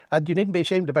And you needn't be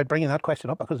ashamed about bringing that question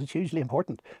up, because it's hugely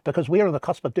important, because we are on the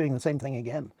cusp of doing the same thing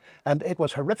again. And it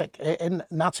was horrific in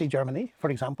Nazi Germany, for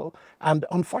example, and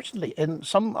unfortunately in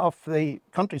some of the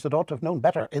countries that ought to have known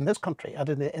better, in this country and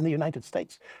in the United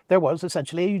States, there was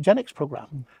essentially a eugenics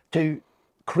program to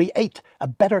create a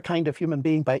better kind of human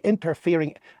being by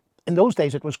interfering. In those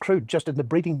days it was crude, just in the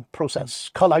breeding process,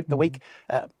 cull out the weak,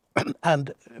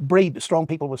 and breed strong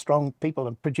people with strong people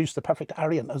and produce the perfect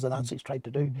Aryan, as the Nazis tried to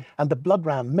do. And the blood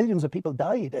ran. Millions of people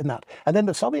died in that. And then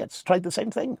the Soviets tried the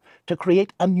same thing, to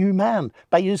create a new man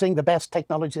by using the best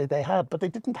technology they had. But they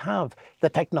didn't have the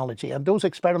technology, and those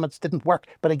experiments didn't work.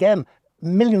 But again,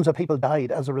 millions of people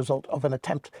died as a result of an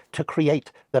attempt to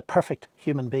create the perfect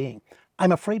human being.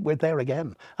 I'm afraid we're there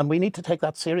again, and we need to take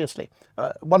that seriously.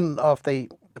 One of the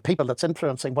people that's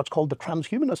influencing what's called the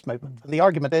transhumanist movement, and the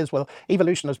argument is, well,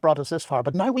 evolution has brought us this far,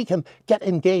 but now we can get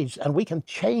engaged and we can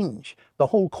change the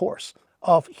whole course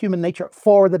of human nature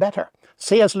for the better.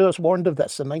 C.S. Lewis warned of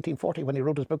this in 1940 when he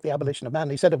wrote his book, The Abolition of Man.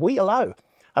 He said, if we allow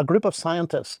a group of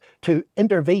scientists to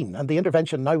intervene, and the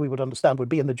intervention now we would understand would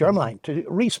be in the germline, to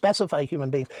re-specify human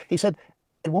beings, he said,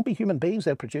 it won't be human beings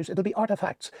they'll produce, it'll be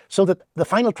artifacts. So that the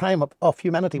final triumph of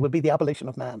humanity will be the abolition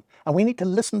of man. And we need to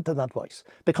listen to that voice,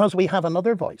 because we have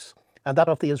another voice, and that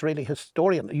of the Israeli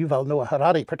historian Yuval Noah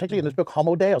Harari, particularly in his book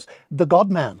Homo Deus, the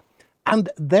God-man.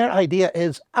 And their idea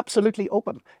is absolutely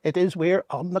open. It is, we're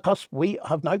on the cusp. We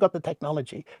have now got the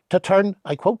technology to turn,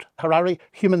 I quote Harari,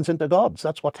 humans into gods.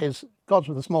 That's what his gods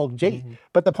with a small g.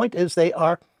 But the point is, they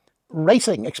are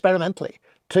racing experimentally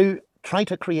to try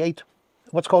to create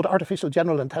what's called artificial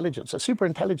general intelligence, a super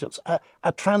intelligence,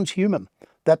 a transhuman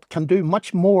that can do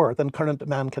much more than current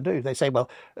man can do. They say, well,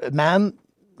 man,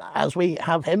 as we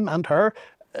have him and her,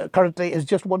 currently is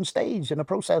just one stage in a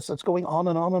process that's going on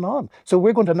and on and on. So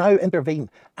we're going to now intervene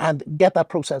and get that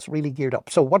process really geared up.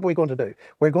 So what are we going to do?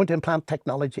 We're going to implant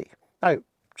technology. Now,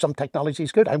 some technology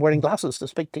is good. I'm wearing glasses to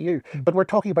speak to you, but we're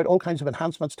talking about all kinds of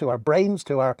enhancements to our brains,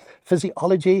 to our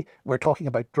physiology. We're talking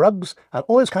about drugs and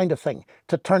all this kind of thing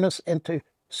to turn us into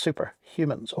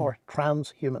superhumans or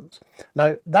transhumans.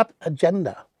 Now, that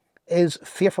agenda is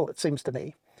fearful, it seems to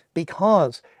me,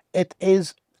 because it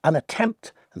is an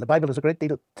attempt, and the Bible has a great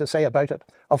deal to say about it,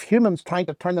 of humans trying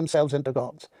to turn themselves into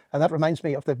gods. And that reminds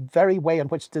me of the very way in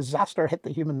which disaster hit the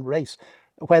human race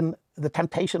when the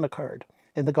temptation occurred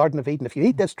in the Garden of Eden. If you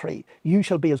eat this tree, you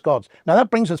shall be as gods. Now that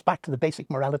brings us back to the basic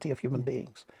morality of human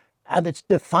beings. And it's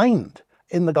defined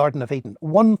in the Garden of Eden.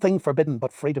 One thing forbidden,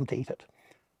 but freedom to eat it.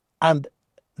 And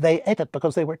they ate it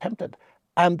because they were tempted.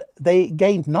 And they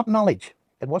gained not knowledge.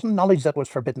 It wasn't knowledge that was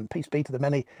forbidden. Peace be to the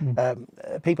many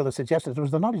people that suggested it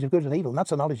was the knowledge of good and evil. And that's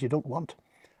the knowledge you don't want.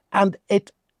 And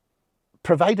it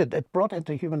brought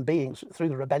into human beings through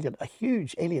the rebellion a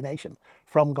huge alienation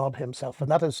from God himself. And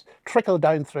that has trickled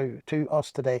down through to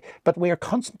us today. But we are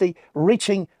constantly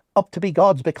reaching up to be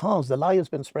gods because the lie has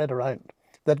been spread around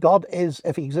that God is,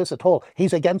 if he exists at all,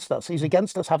 he's against us. He's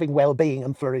against us having well-being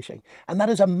and flourishing. And that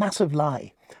is a massive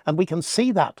lie. And we can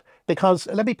see that because,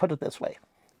 let me put it this way,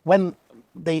 when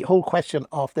the whole question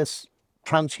of this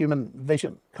transhuman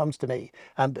vision comes to me,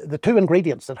 and the two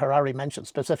ingredients that Harari mentions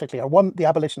specifically are, one, the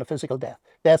abolition of physical death.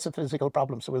 Death's a physical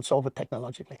problem, so we'll solve it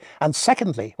technologically. And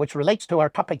secondly, which relates to our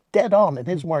topic dead on in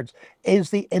his words, is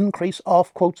the increase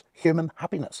of, quote, human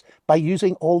happiness by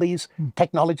using all these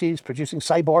technologies, producing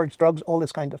cyborgs, drugs, all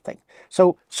this kind of thing.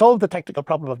 So solve the technical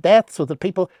problem of death so that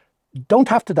people don't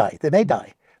have to die. They may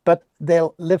die, but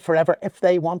they'll live forever if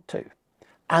they want to,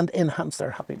 and enhance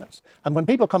their happiness. And when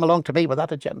people come along to me with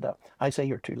that agenda, I say,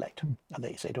 you're too late. And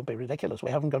they say, don't be ridiculous, we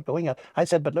haven't got going yet. I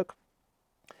said, but look,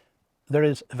 there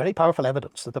is very powerful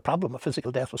evidence that the problem of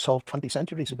physical death was solved 20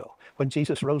 centuries ago when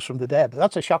Jesus rose from the dead.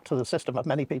 That's a shock to the system of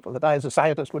many people that I, as a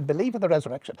scientist, would believe in the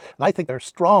resurrection. And I think there are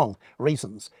strong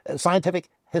reasons, scientific,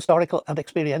 historical, and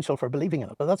experiential, for believing in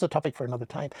it. But that's a topic for another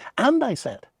time. And I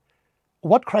said,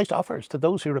 what Christ offers to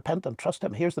those who repent and trust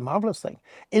him, here's the marvelous thing,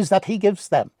 is that he gives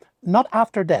them, not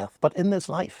after death, but in this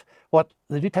life, what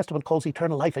the New Testament calls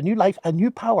eternal life, a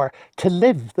new power to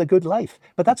live the good life.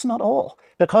 But that's not all.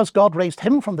 Because God raised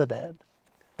him from the dead,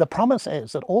 the promise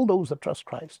is that all those that trust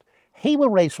Christ, he will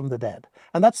raise from the dead.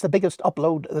 And that's the biggest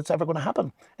upload that's ever going to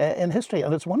happen in history.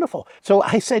 And it's wonderful. So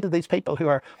I say to these people who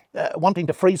are wanting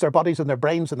to freeze their bodies and their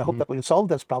brains in the hope that we'll solve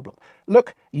this problem,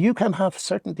 look, you can have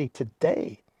certainty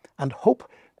today and hope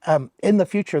in the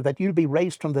future that you'll be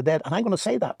raised from the dead. And I'm going to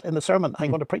say that in the sermon I'm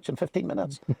going to preach in 15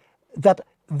 minutes,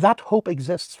 that hope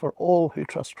exists for all who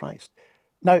trust Christ.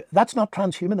 Now, that's not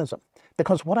transhumanism,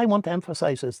 because what I want to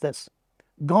emphasize is this.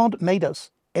 God made us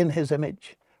in his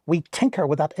image. We tinker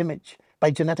with that image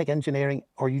by genetic engineering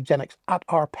or eugenics at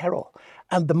our peril.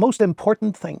 And the most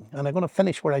important thing, and I'm going to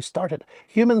finish where I started,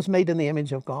 humans made in the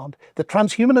image of God. The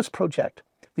transhumanist project,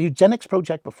 the eugenics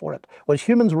project before it, was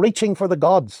humans reaching for the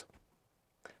gods.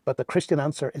 But the Christian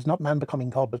answer is not man becoming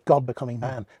God, but God becoming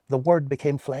man. The Word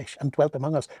became flesh and dwelt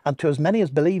among us. And to as many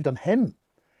as believed on him,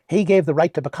 he gave the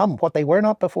right to become what they were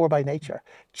not before by nature,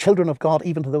 children of God,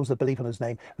 even to those that believe in his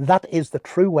name. That is the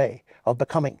true way of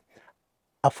becoming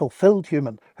a fulfilled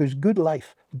human whose good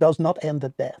life does not end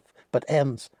at death, but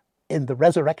ends in the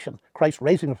resurrection, Christ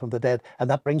raising him from the dead, and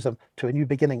that brings them to a new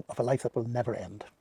beginning of a life that will never end.